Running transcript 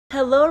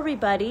Hello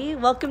everybody,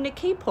 welcome to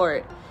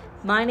K-Port.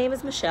 My name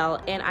is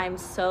Michelle and I'm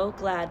so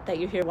glad that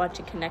you're here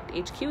watching Konnect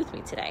HQ with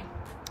me today.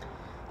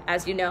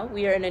 As you know,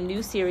 we are in a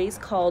new series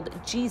called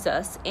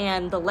Jesus,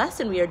 and the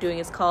lesson we are doing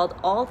is called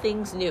All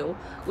Things New,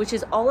 which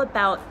is all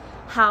about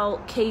how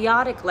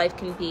chaotic life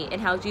can be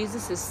and how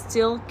Jesus is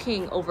still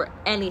king over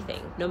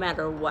anything, no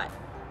matter what.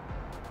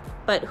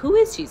 But who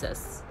is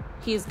Jesus?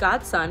 He is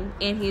God's son,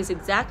 and he is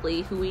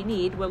exactly who we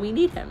need when we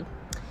need him.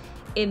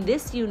 In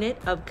this unit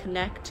of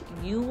Konnect,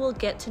 you will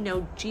get to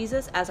know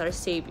Jesus as our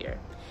Savior.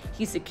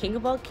 He's the King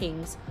of all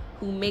kings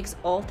who makes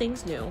all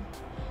things new.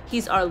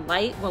 He's our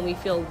light when we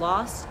feel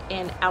lost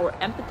and our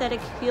empathetic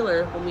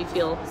healer when we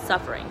feel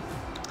suffering.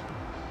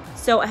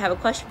 So I have a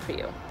question for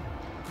you.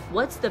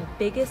 What's the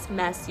biggest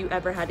mess you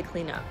ever had to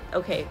clean up?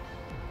 Okay,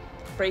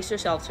 brace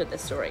yourselves for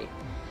this story.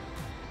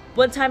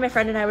 One time my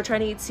friend and I were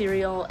trying to eat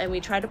cereal and we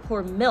tried to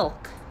pour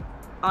milk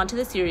onto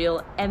the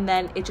cereal and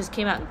then it just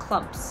came out in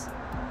clumps.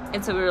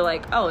 And so we were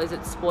like, oh, is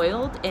it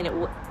spoiled? And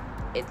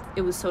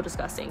it was so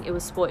disgusting. It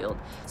was spoiled.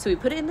 So we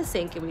put it in the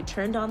sink and we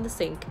turned on the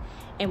sink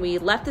and we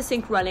left the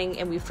sink running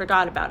and we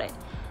forgot about it.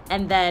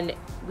 And then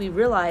we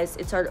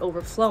realized it started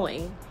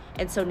overflowing.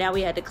 And so now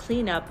we had to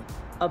clean up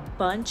a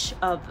bunch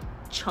of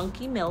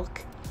chunky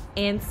milk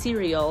and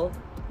cereal,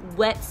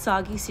 wet,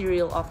 soggy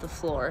cereal off the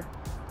floor.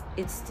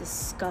 It's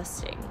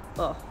disgusting.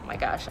 Oh my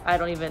gosh, I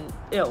don't even,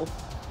 ew. All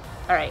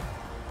right,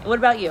 and what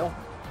about you?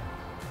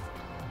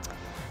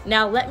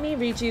 Now let me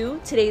read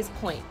you today's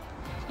point.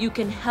 You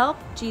can help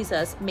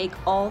Jesus make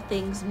all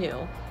things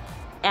new.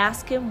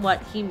 Ask him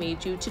what he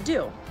made you to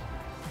do.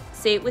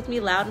 Say it with me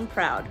loud and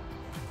proud.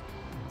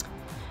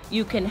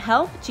 You can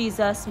help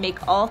Jesus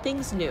make all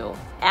things new.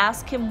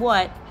 Ask him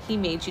what he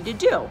made you to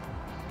do.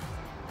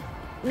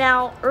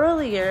 Now,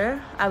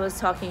 earlier I was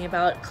talking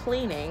about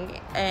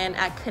cleaning, and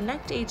at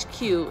Konnect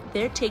HQ,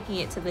 they're taking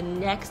it to the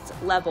next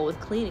level with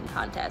cleaning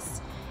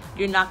contests.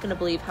 You're not going to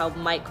believe how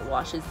Mike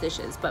washes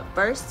dishes, but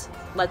first,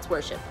 let's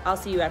worship. I'll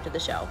see you after the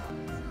show.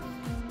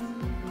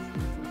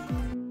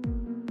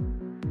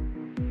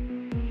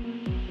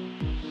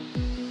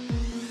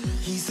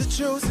 He's the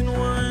chosen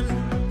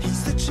one,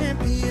 he's the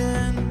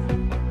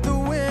champion, the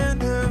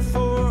winner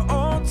for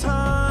all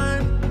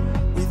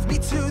time. With me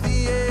to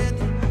the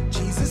end,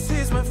 Jesus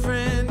is my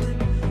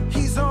friend,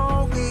 he's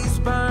always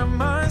by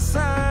my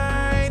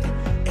side.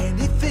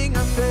 Anything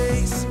I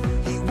face,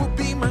 he will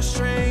be my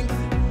strength.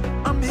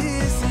 I'm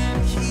his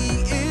and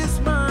he is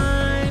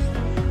mine.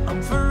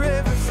 I'm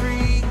forever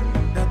free,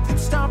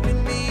 nothing's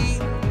stopping me,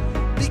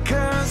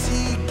 because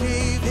he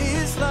gave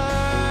his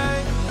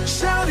life.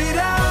 Shout it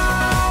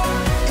out,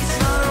 it's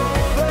not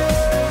over,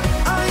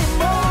 I am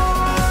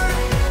more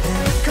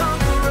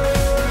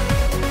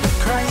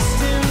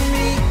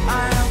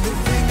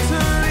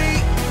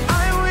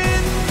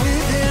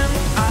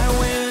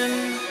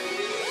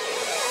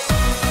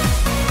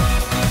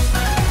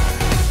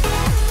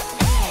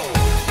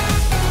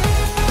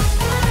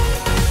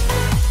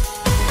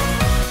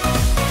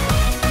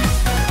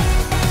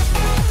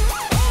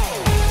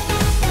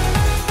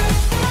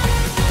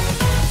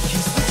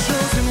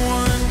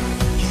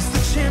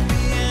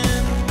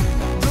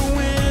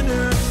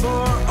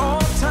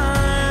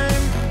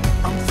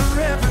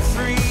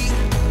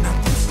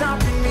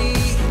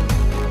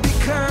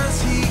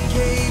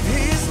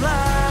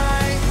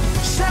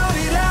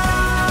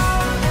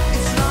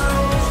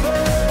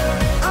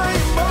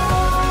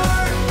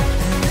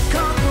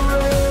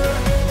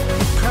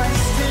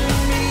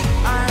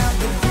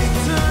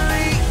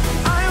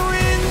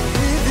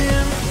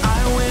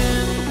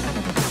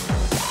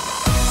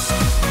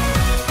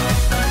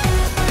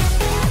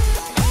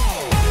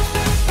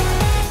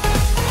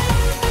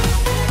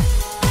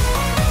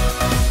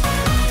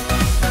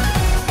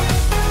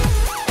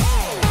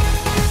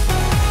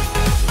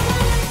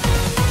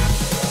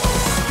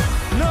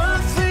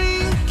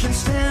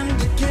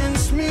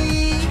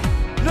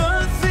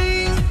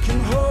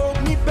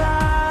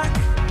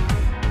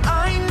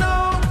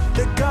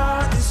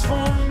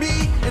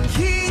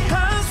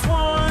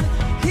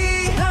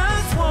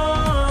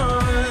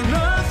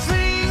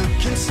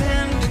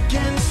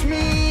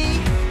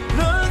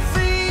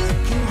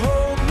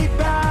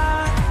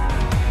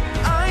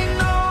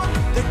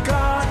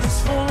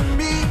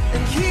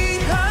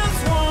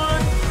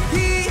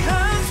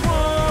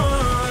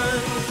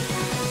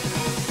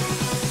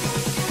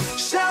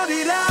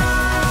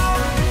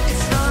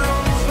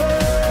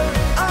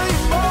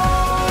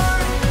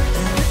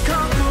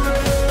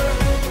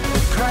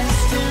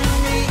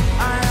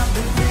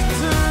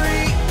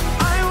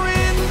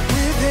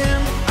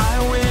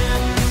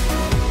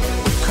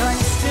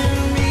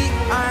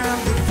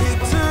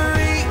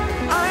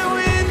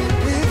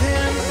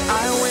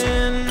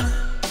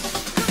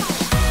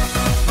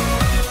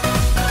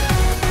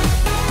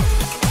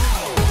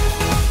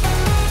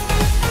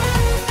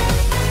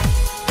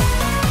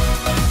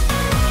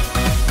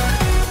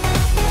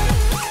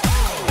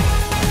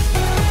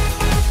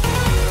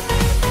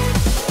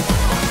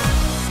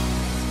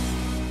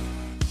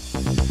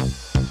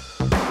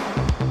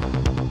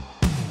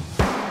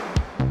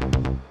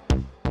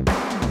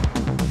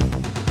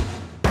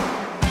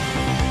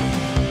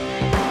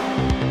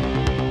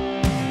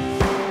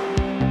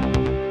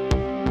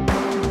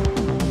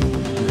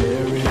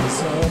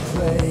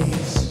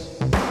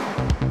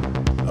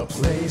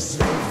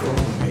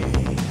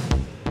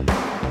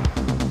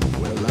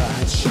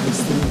shines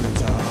through the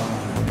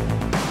dark.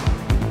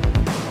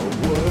 A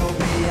world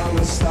beyond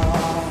the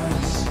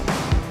stars.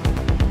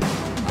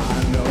 I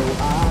know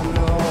I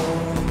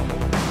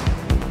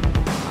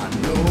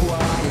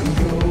am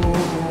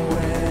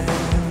going.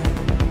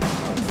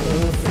 A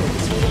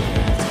perfect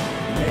world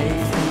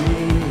made for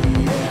me,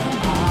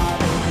 yeah, I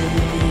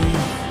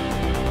believe.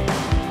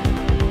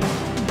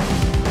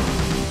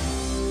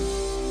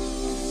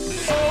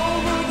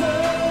 Over the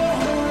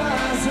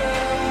horizon,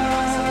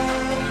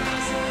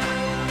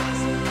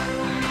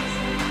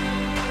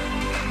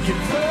 your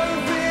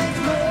perfect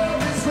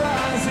love is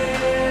rising.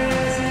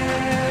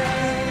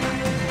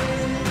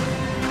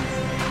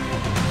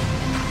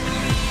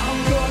 I'm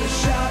gonna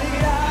shout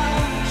it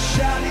out,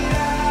 shout it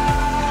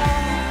out.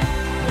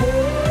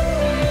 Oh,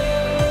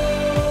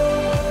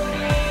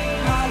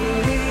 I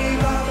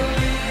believe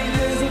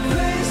there's a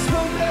place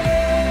for me.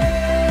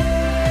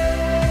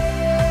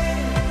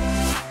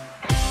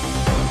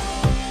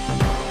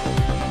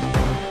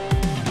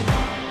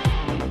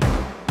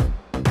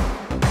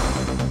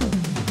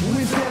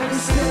 With every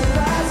step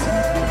I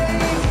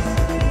take,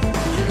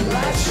 your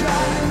light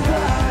shining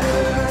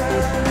brighter.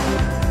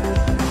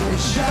 It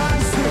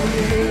shines through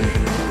me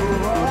for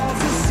all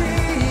to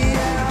see,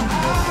 and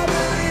I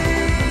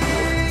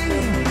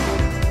believe.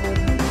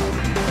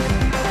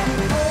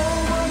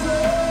 Over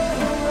the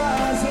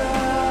horizon,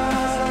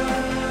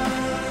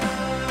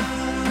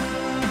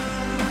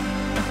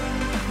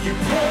 your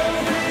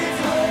perfect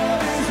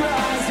love is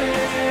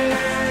rising.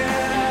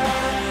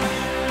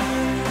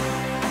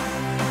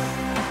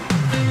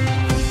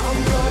 I'm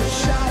gonna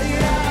shout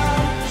it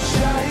out,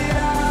 shout it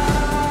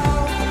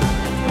out.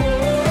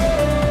 Oh,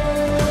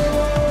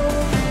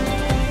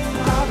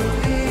 I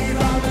believe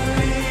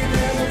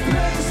there's a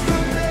place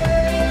for me.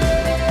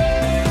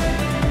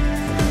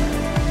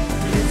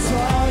 It's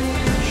all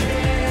you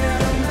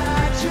can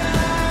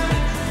imagine,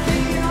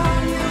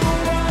 beyond your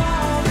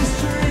wildest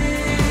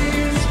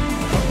dreams.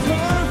 A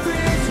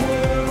perfect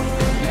world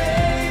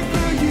made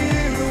for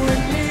you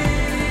and me.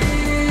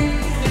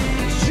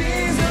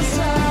 Jesus,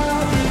 I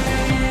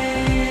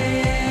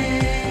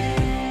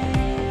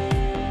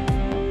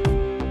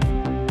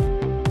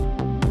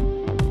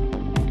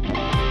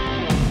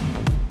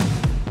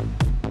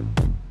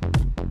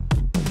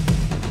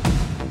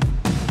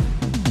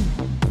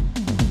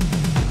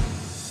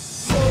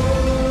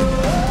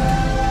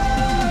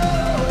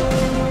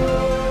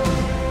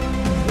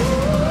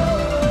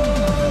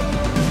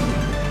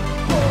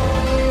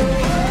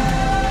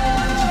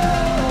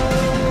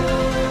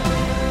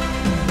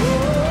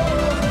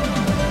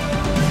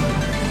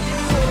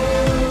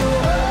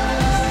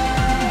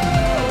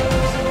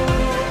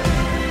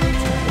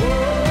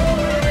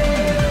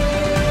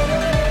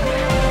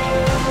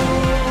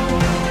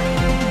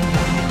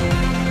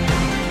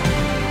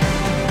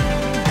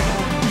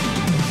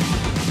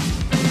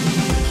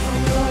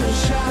I'm gonna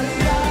shout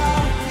it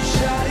out,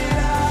 shout it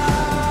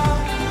out.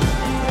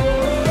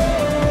 Oh,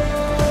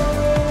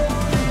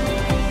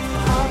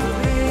 I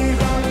believe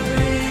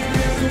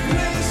there's a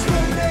place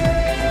for me.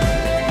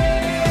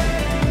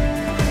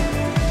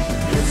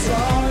 It's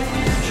all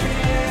you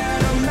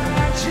can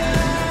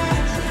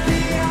imagine,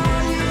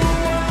 beyond your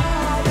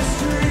wildest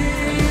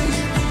dreams.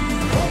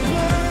 A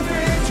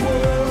perfect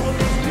world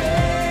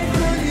made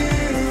for you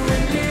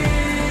and me.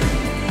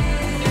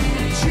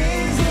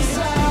 Jesus,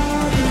 I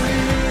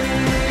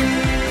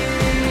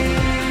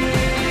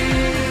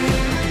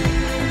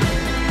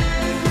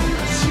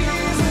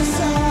Jesus,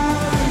 I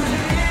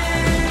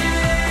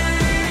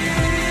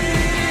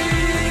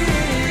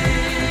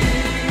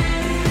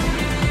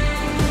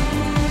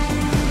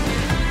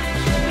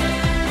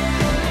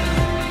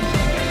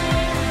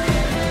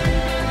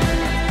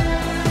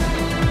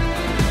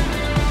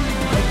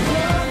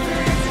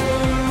perfect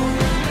world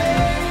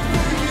made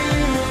for you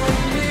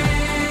and me.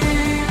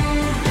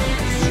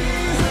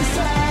 Jesus,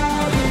 I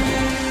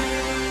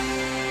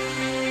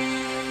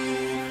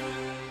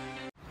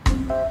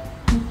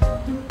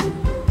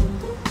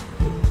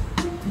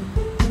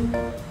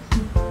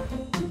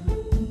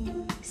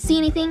See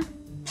anything?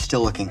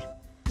 Still looking.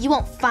 You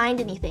won't find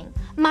anything.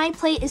 My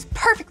plate is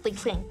perfectly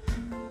clean.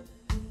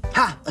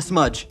 Ha! A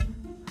smudge.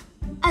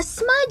 A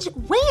smudge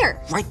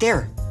where? Right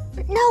there.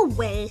 No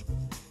way.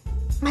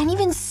 Mine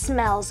even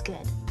smells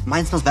good.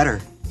 Mine smells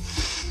better.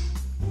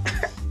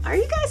 Are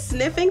you guys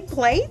sniffing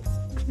plates?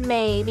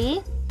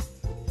 Maybe.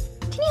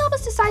 Can you help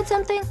us decide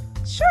something?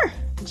 Sure.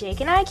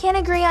 Jake and I can't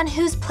agree on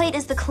whose plate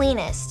is the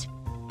cleanest.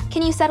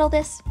 Can you settle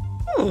this?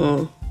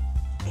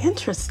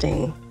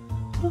 Interesting.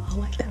 Oh, I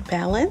like that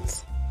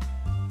balance.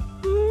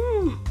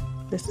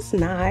 This is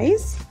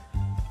nice.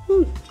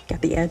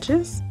 Got the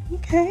edges.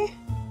 Okay.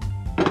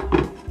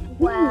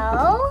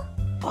 Well,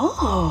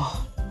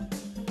 Oh,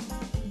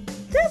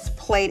 this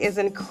plate is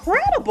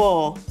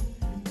incredible.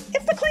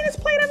 It's the cleanest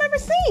plate I've ever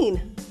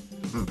seen.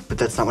 But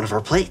that's not one of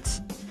our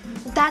plates.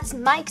 that's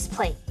Mike's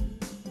plate.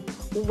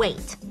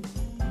 Wait,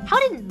 how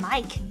did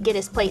Mike get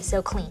his plate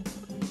so clean?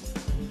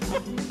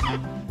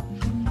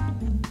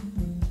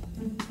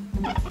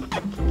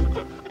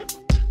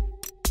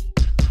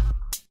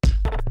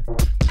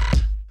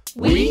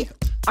 We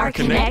are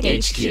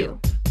Konnect HQ.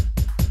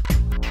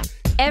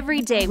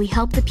 Every day we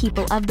help the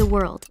people of the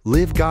world.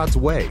 Live God's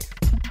way.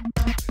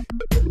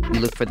 We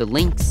look for the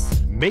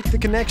links. Make the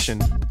connection.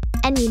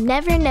 And you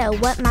never know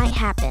what might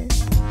happen.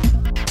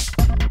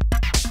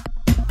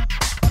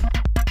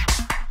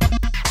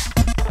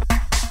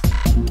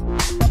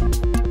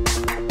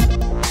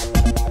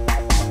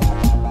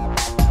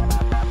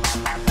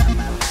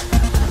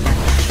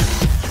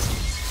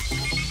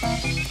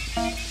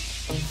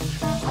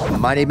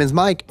 My name is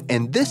Mike,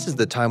 and this is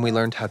the time we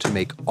learned how to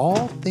make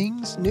all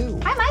things new.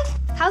 Hi, Mike.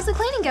 How's the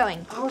cleaning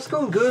going? Oh, it's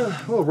going good. A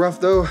little rough,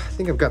 though. I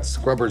think I've got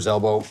scrubber's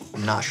elbow.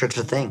 I'm not sure it's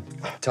a thing.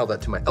 Tell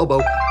that to my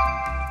elbow.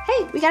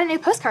 Hey, we got a new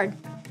postcard.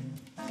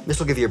 This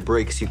will give you a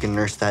break so you can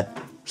nurse that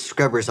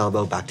scrubber's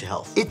elbow back to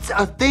health. It's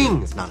a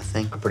thing. It's not a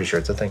thing. I'm pretty sure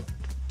it's a thing.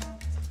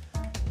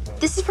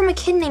 This is from a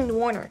kid named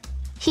Warner.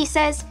 He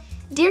says,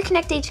 Dear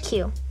Konnect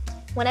HQ,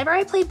 whenever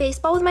I play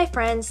baseball with my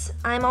friends,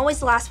 I'm always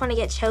the last one to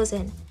get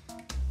chosen.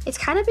 It's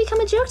kind of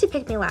become a joke to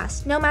pick me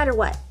last, no matter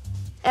what.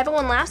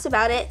 Everyone laughs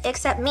about it,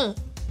 except me.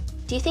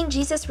 Do you think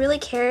Jesus really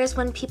cares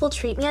when people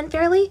treat me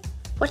unfairly?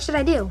 What should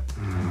I do?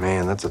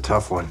 Man, that's a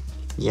tough one.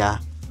 Yeah,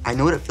 I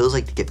know what it feels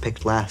like to get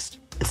picked last.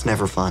 It's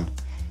never fun.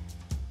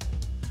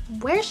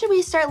 Where should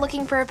we start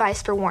looking for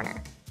advice for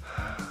Warner?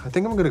 I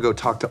think I'm gonna go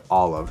talk to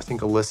Olive. I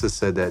think Alyssa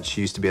said that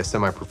she used to be a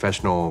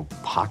semi-professional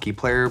hockey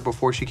player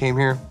before she came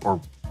here,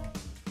 or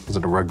was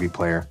it a rugby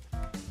player?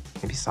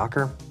 Maybe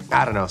soccer?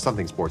 I don't know,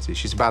 something sportsy.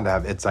 She's bound to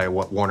have insight on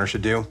what Warner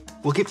should do.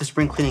 We'll keep the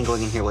spring cleaning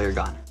going in here while you're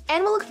gone.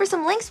 And we'll look for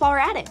some links while we're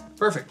at it.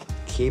 Perfect.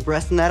 Keep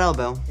resting that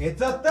elbow. It's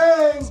a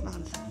thing! It's not a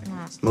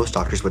thing. Most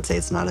doctors would say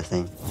it's not a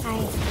thing.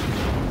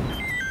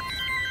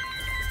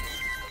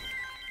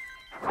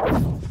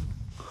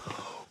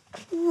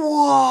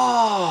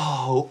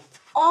 Whoa!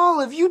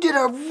 Olive, you did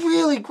a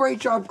really great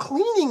job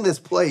cleaning this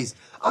place.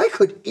 I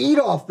could eat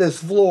off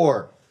this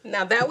floor.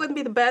 Now, that wouldn't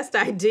be the best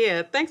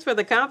idea. Thanks for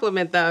the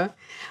compliment, though.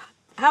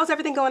 How's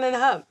everything going in the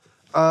hub?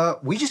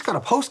 We just got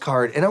a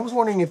postcard, and I was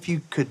wondering if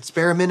you could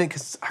spare a minute,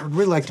 because I would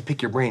really like to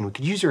pick your brain. We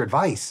could use your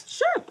advice.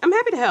 Sure, I'm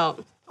happy to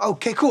help.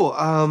 Okay, cool.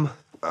 What?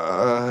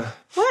 I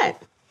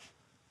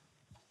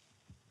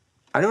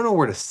don't know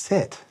where to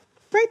sit.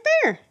 Right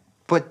there.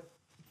 But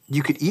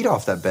you could eat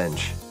off that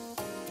bench.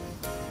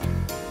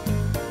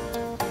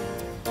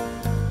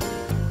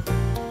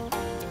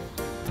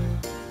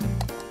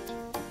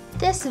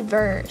 This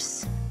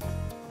verse.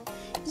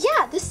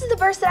 Yeah, this is the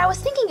verse that I was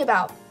thinking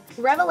about.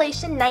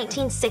 Revelation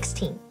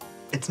 19:16.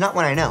 It's not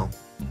one I know.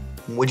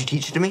 Would you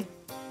teach it to me?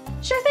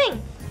 Sure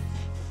thing.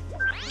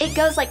 It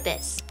goes like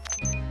this.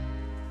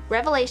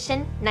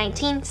 Revelation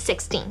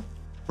 19:16.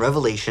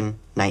 Revelation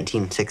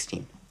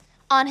 19:16.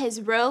 On his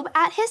robe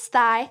at his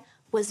thigh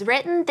was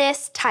written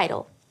this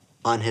title.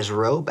 On his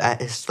robe at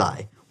his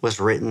thigh was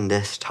written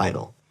this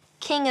title.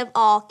 King of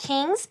all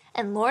kings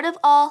and Lord of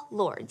all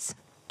lords.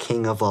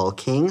 King of all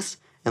kings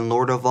and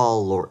Lord of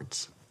all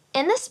lords.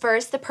 In this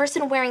verse, the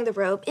person wearing the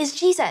robe is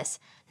Jesus.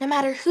 No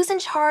matter who's in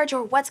charge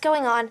or what's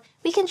going on,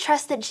 we can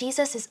trust that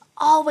Jesus is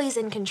always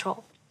in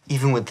control.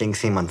 Even when things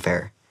seem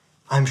unfair.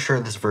 I'm sure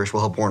this verse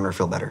will help Warner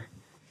feel better.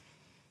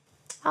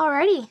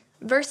 Alrighty,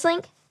 verse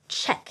link,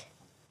 check.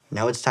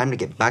 Now it's time to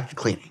get back to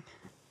cleaning.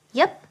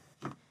 Yep.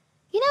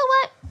 You know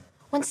what?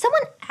 When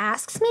someone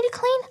asks me to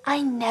clean,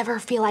 I never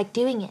feel like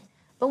doing it.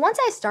 But once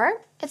I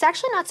start, it's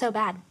actually not so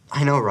bad.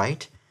 I know,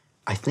 right?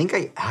 I think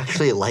I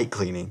actually like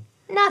cleaning.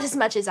 Not as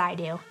much as I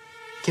do.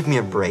 Give me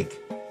a break.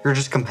 You're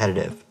just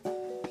competitive.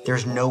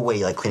 There's no way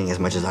you like cleaning as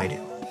much as I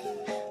do.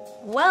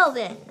 Well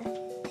then.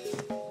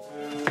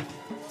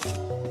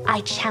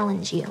 I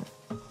challenge you.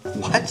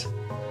 What?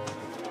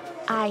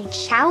 I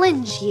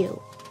challenge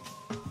you.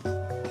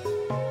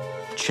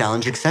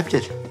 Challenge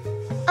accepted.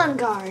 On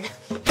guard.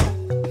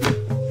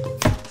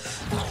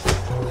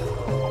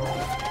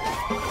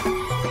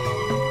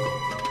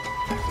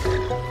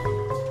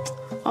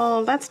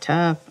 Oh, that's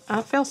tough.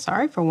 I feel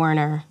sorry for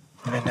Warner.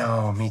 I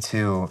know, me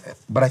too.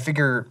 But I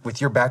figure with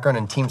your background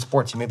in team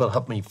sports, you may be able to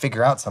help me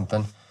figure out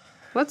something.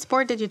 What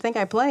sport did you think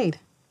I played?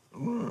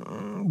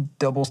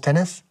 Doubles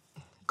tennis?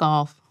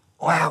 Golf.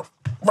 Wow,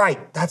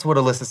 right, that's what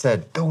Alyssa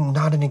said, though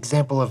not an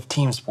example of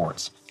team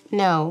sports.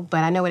 No,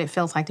 but I know what it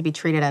feels like to be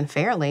treated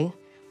unfairly.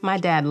 My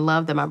dad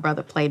loved that my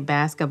brother played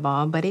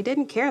basketball, but he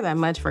didn't care that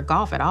much for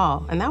golf at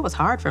all, and that was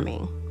hard for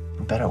me.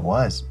 I bet it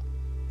was.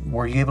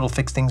 Were you able to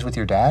fix things with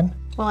your dad?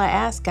 Well, I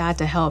asked God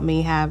to help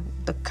me have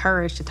the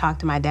courage to talk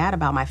to my dad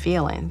about my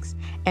feelings.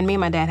 And me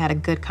and my dad had a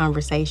good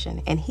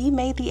conversation, and he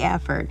made the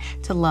effort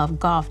to love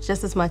golf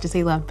just as much as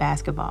he loved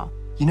basketball.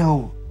 You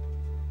know,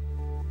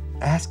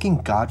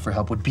 asking God for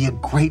help would be a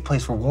great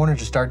place for Warner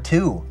to start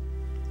too.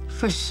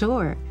 For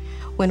sure.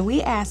 When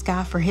we ask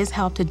God for his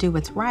help to do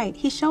what's right,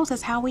 he shows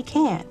us how we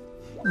can.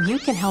 You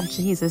can help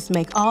Jesus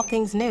make all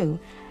things new.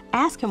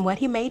 Ask him what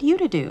he made you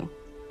to do.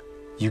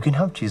 You can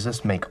help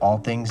Jesus make all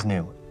things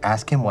new.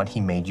 Ask him what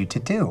he made you to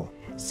do.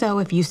 So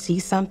if you see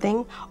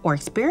something or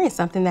experience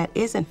something that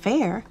isn't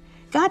fair,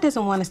 God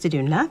doesn't want us to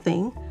do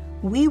nothing.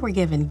 We were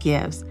given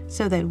gifts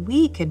so that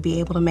we could be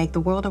able to make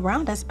the world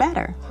around us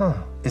better.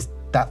 Is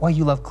that why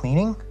you love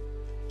cleaning?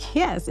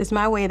 Yes, it's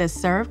my way to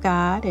serve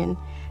God and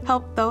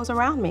help those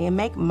around me and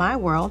make my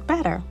world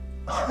better.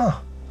 Huh.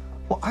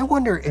 Well, I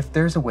wonder if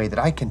there's a way that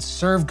I can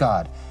serve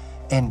God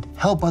and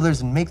help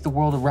others and make the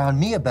world around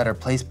me a better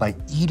place by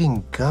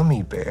eating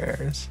gummy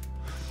bears.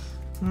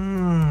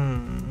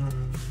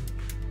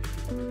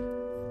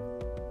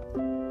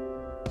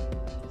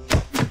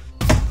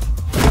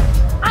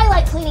 I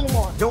like cleaning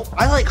more. No,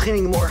 I like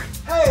cleaning more.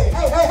 Hey,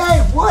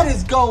 what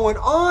is going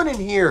on in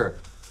here?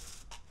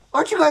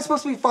 Aren't you guys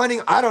supposed to be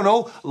finding, I don't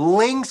know,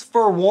 links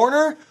for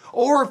Warner?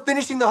 Or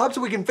finishing the hub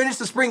so we can finish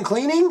the spring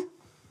cleaning?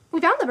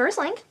 We found the verse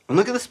link. And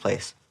look at this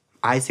place.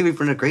 I see we've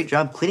done a great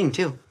job cleaning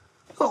too.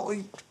 Oh,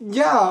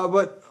 yeah,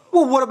 but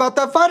well, what about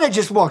that fight I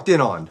just walked in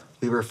on?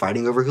 We were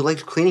fighting over who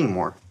likes cleaning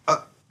more.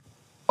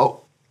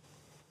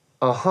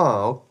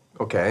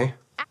 Okay.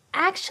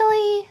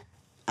 Actually,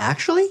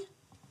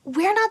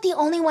 we're not the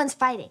only ones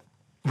fighting.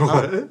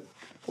 What?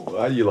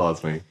 Why you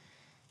lost me?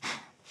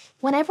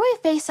 Whenever we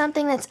face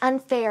something that's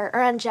unfair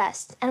or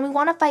unjust and we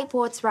want to fight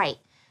for what's right,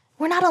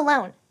 we're not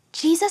alone.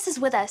 Jesus is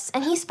with us,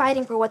 and he's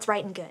fighting for what's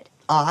right and good.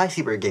 I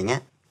see where you're getting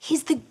at.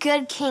 He's the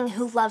good king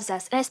who loves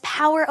us and has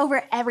power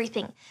over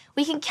everything.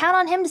 We can count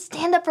on him to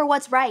stand up for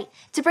what's right,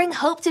 to bring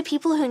hope to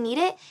people who need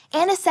it,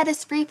 and to set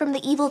us free from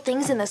the evil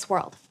things in this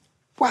world.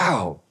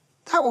 Wow,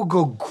 that will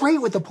go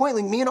great with the point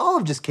link me and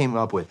Olive just came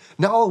up with.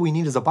 Now all we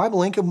need is a Bible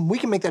link, and we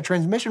can make that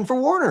transmission for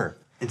Warner.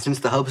 And since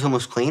the hub's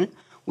almost clean,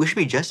 we should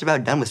be just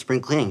about done with spring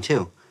cleaning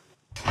too.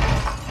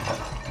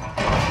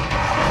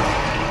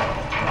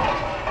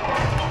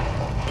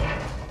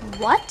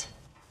 What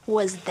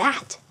was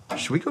that?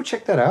 Should we go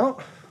check that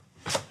out?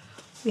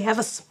 We have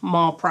a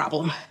small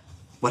problem.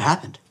 What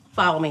happened?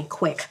 Follow me,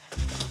 quick.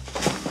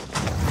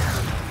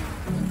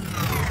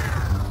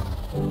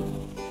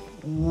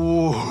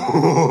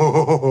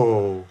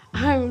 Whoa.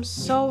 I'm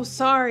so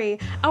sorry.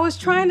 I was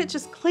trying to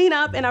just clean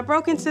up and I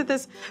broke into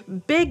this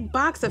big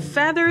box of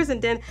feathers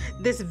and then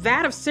this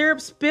vat of syrup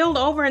spilled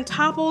over and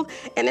toppled,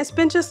 and it's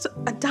been just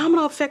a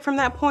domino effect from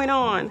that point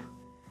on.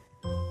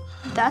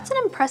 That's an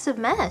impressive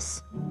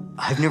mess.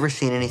 I've never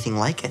seen anything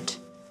like it.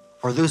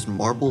 Are those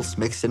marbles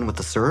mixed in with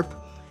the syrup?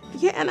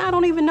 Yeah, and I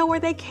don't even know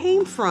where they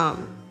came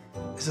from.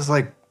 This is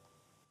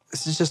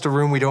just a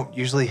room we don't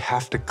usually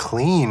have to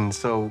clean,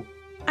 so...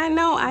 I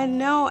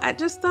know. I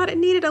just thought it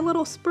needed a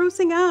little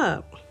sprucing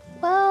up.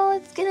 Well,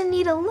 it's gonna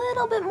need a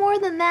little bit more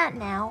than that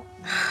now.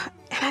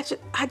 And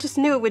I just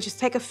knew it would just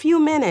take a few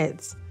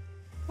minutes.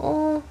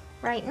 Well,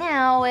 right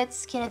now,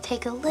 it's gonna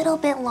take a little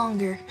bit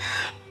longer.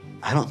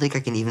 I don't think I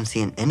can even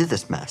see an end to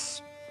this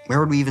mess. Where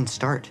would we even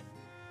start?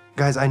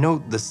 Guys, I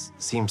know this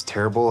seems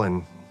terrible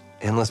and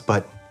endless,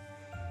 but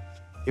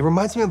it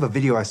reminds me of a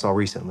video I saw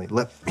recently.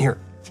 Here.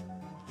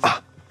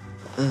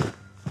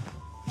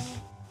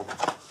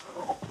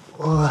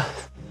 Let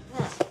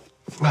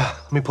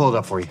me pull it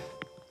up for you.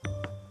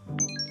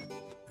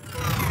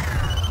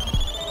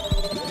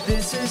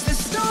 This is the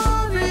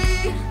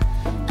story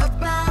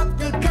about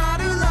the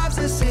God who loves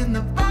us in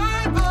the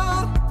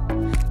Bible.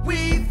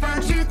 We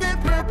find truth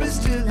and purpose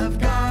to love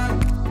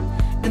God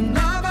and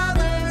love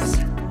others.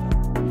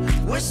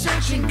 We're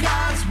searching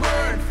God's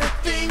word for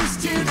things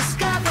to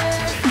discover.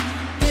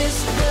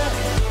 This book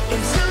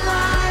is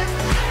alive,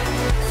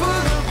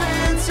 full of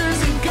answers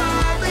and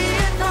godly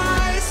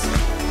advice.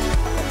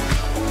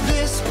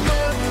 This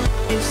book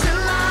is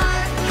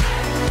alive.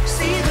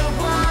 See the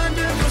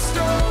wonderful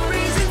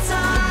stories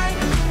inside.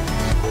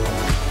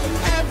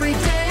 Every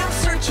day I'm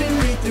searching,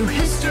 read through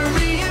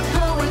history and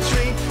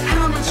poetry.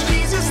 How much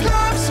Jesus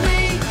loves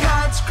me.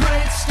 God's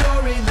great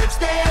story lives.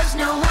 There's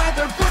no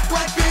other book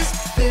like this.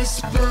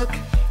 This book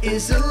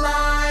is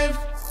alive.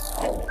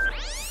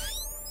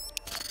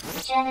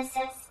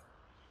 Genesis.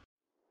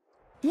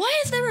 Why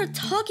is there a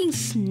talking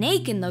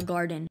snake in the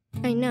garden?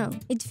 I know,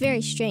 it's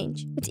very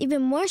strange. What's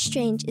even more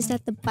strange is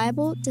that the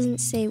Bible doesn't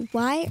say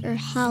why or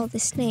how the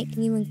snake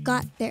even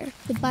got there.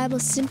 The Bible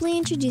simply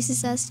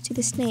introduces us to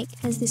the snake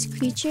as this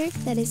creature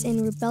that is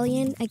in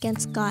rebellion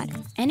against God.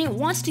 And it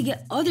wants to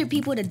get other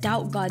people to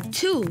doubt God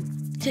too,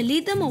 to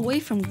lead them away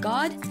from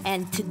God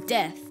and to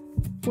death.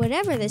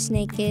 Whatever the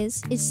snake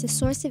is, it's the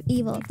source of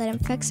evil that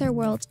infects our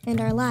world and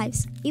our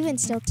lives, even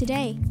still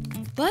today.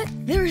 But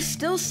there is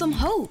still some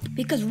hope,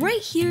 because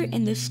right here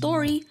in this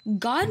story,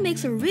 God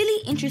makes a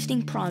really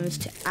interesting promise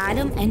to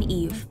Adam and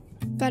Eve.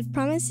 God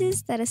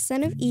promises that a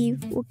son of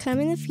Eve will come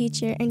in the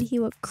future and he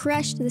will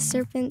crush the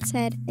serpent's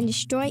head and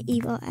destroy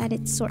evil at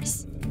its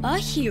source. A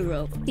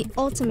hero. The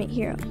ultimate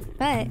hero.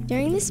 But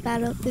during this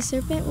battle, the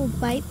serpent will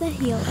bite the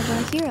heel of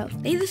our hero.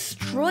 They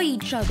destroy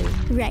each other.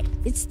 Right.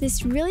 It's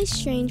this really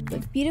strange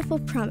but beautiful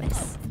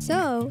promise.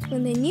 So,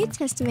 when the New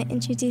Testament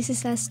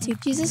introduces us to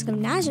Jesus of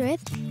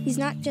Nazareth, he's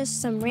not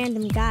just some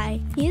random guy.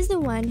 He is the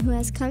one who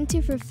has come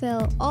to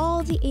fulfill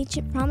all the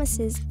ancient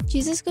promises.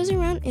 Jesus goes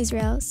around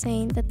Israel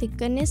saying that the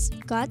goodness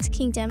of God's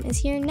kingdom is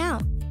here now.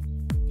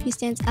 He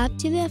stands up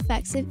to the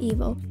effects of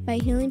evil by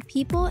healing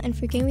people and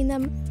forgiving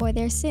them for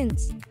their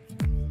sins.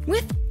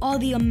 With all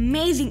the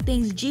amazing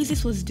things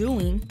Jesus was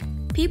doing,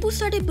 people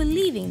started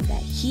believing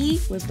that he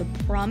was the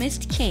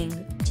promised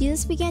king.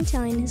 Jesus began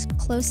telling his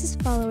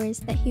closest followers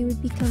that he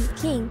would become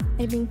king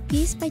and bring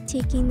peace by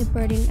taking the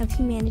burden of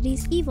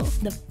humanity's evil.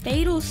 The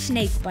fatal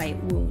snake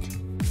bite wound.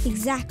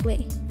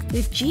 Exactly.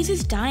 With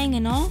Jesus dying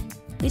and all,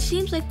 it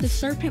seems like the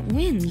serpent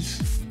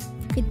wins.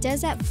 It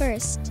does at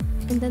first,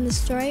 and then the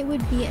story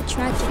would be a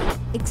tragedy,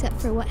 except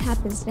for what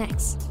happens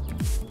next.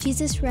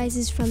 Jesus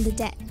rises from the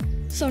dead.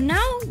 So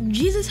now,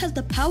 Jesus has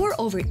the power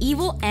over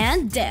evil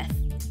and death.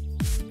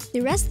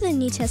 The rest of the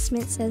New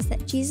Testament says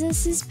that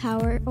Jesus'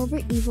 power over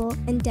evil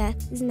and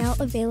death is now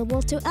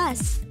available to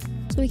us,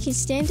 so we can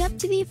stand up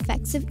to the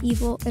effects of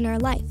evil in our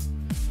life.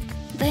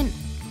 Then,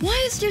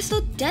 why is there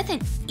still death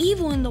and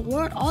evil in the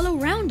world all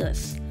around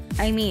us?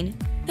 I mean,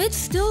 it's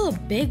still a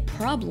big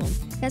problem.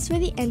 That's where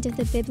the end of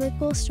the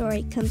biblical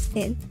story comes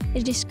in.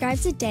 It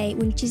describes a day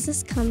when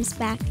Jesus comes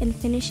back and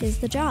finishes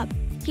the job.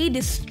 He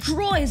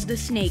destroys the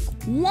snake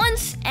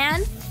once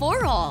and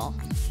for all.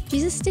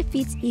 Jesus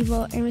defeats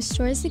evil and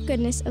restores the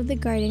goodness of the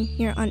garden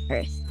here on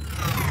earth.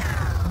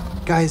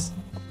 Guys,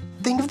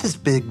 think of this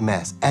big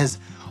mess as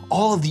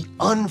all of the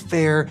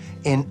unfair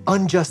and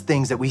unjust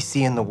things that we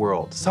see in the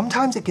world.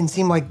 Sometimes it can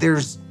seem like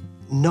there's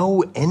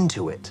no end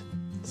to it.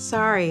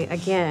 Sorry,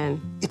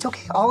 again. It's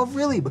okay, Olive,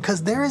 really,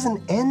 because there is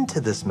an end to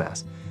this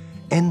mess.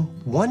 And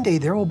one day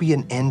there will be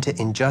an end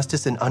to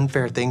injustice and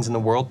unfair things in the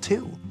world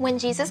too. When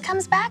Jesus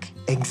comes back?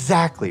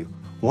 Exactly.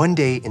 One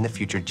day in the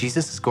future,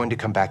 Jesus is going to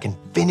come back and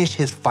finish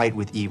his fight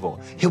with evil.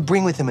 He'll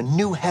bring with him a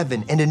new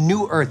heaven and a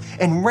new earth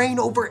and reign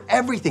over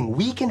everything.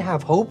 We can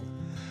have hope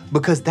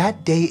because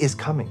that day is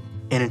coming.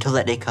 And until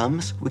that day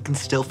comes, we can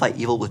still fight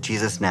evil with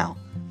Jesus now.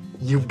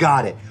 You've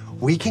got it.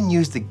 We can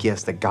use the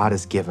gifts that God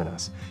has given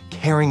us,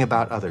 caring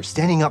about others,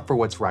 standing up for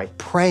what's right,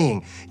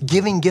 praying,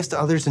 giving gifts to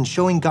others, and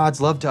showing God's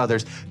love to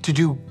others to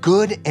do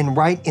good and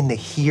right in the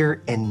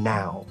here and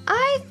now.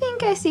 I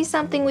think I see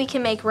something we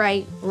can make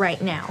right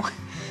now.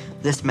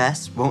 This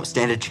mess won't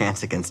stand a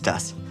chance against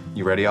us.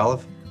 You ready,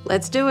 Olive?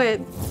 Let's do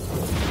it.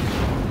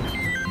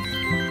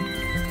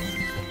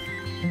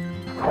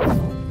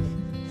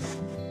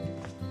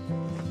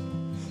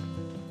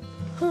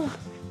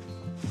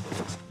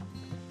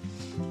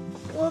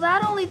 Well,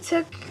 that only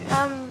took,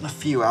 A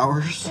few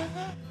hours.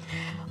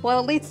 Well,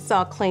 at least it's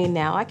all clean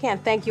now. I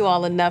can't thank you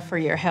all enough for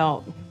your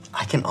help.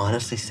 I can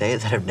honestly say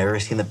that I've never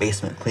seen the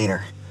basement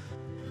cleaner.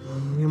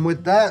 And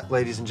with that,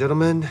 ladies and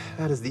gentlemen,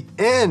 that is the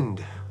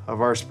end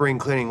of our spring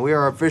cleaning. We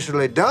are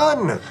officially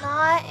done.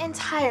 Not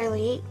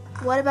entirely.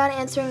 What about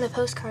answering the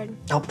postcard?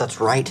 Oh, that's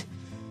right.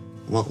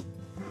 Well,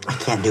 I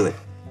can't do it.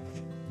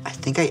 I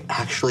think I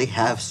actually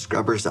have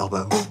scrubber's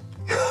elbow.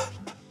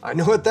 I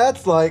know what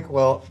that's like.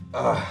 Well,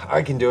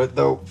 I can do it,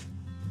 though.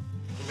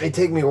 It may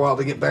take me a while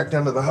to get back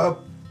down to the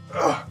hub.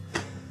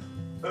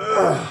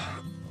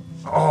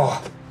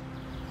 Oh.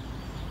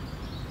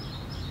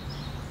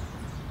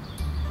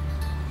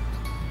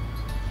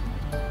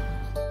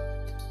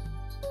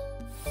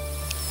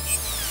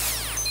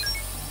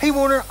 Hey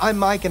Warner, I'm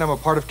Mike and I'm a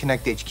part of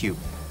Konnect HQ.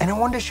 And I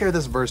wanted to share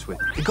this verse with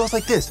you. It goes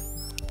like this.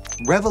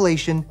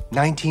 Revelation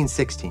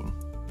 19:16.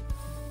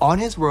 On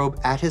his robe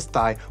at his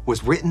thigh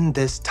was written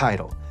this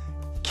title,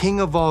 King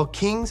of all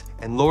kings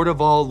and Lord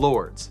of all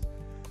lords.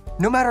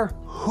 No matter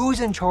who's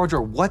in charge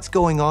or what's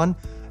going on,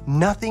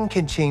 nothing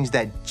can change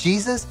that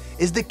Jesus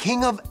is the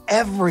King of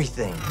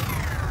everything.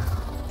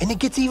 And it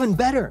gets even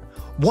better.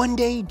 One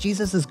day,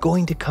 Jesus is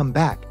going to come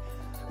back.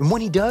 And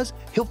when he does,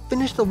 he'll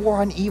finish the war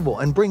on evil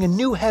and bring a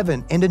new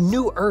heaven and a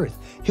new earth.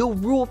 He'll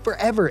rule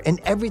forever and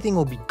everything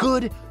will be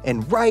good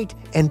and right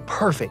and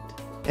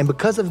perfect. And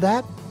because of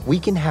that, we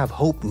can have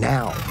hope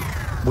now.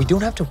 We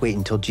don't have to wait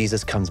until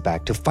Jesus comes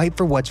back to fight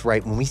for what's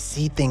right when we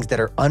see things that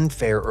are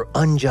unfair or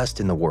unjust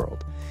in the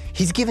world.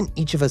 He's given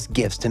each of us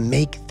gifts to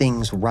make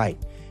things right,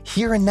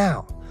 here and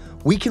now.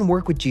 We can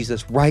work with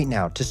Jesus right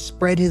now to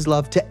spread his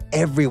love to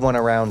everyone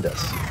around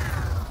us.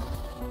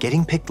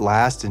 Getting picked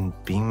last and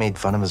being made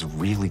fun of is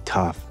really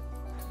tough.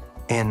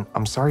 And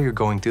I'm sorry you're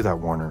going through that,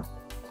 Warner.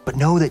 But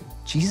know that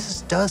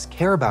Jesus does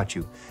care about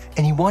you,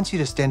 and he wants you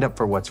to stand up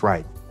for what's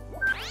right.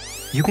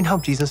 You can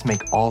help Jesus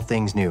make all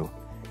things new.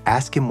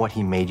 Ask him what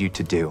he made you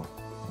to do,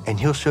 and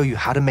he'll show you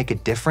how to make a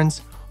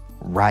difference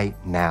right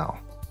now.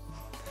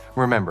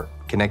 Remember,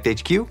 Konnect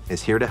HQ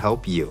is here to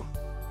help you.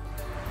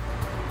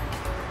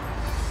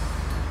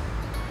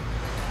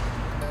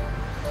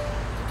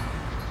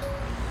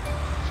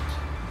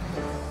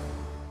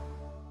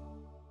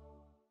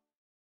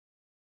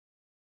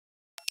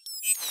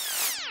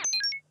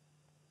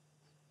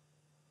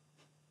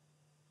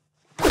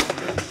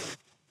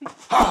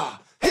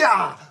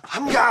 Yeah,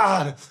 I'm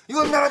God. You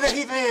will never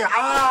defeat me.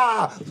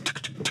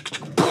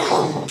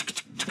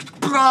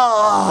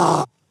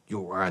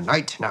 You are a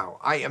knight now.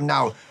 I am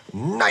now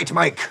Knight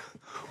Mike.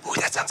 Ooh,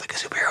 that sounds like a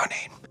superhero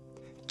name.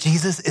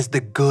 Jesus is the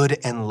good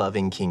and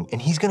loving king,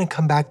 and he's gonna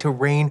come back to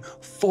reign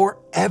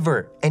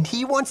forever. And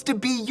he wants to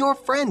be your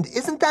friend.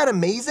 Isn't that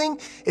amazing?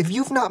 If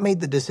you've not made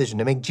the decision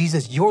to make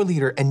Jesus your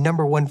leader and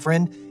 #1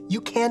 friend,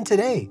 you can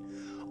today.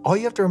 All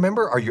you have to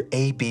remember are your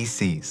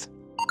ABCs.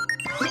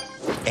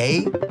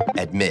 A,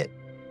 admit.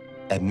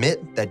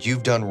 Admit that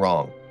you've done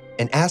wrong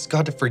and ask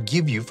God to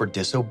forgive you for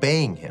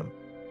disobeying Him.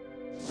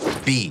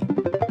 B,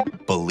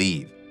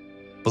 believe.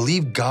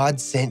 Believe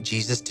God sent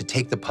Jesus to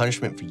take the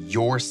punishment for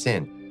your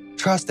sin.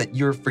 Trust that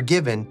you're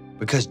forgiven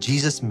because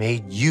Jesus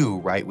made you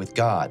right with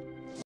God.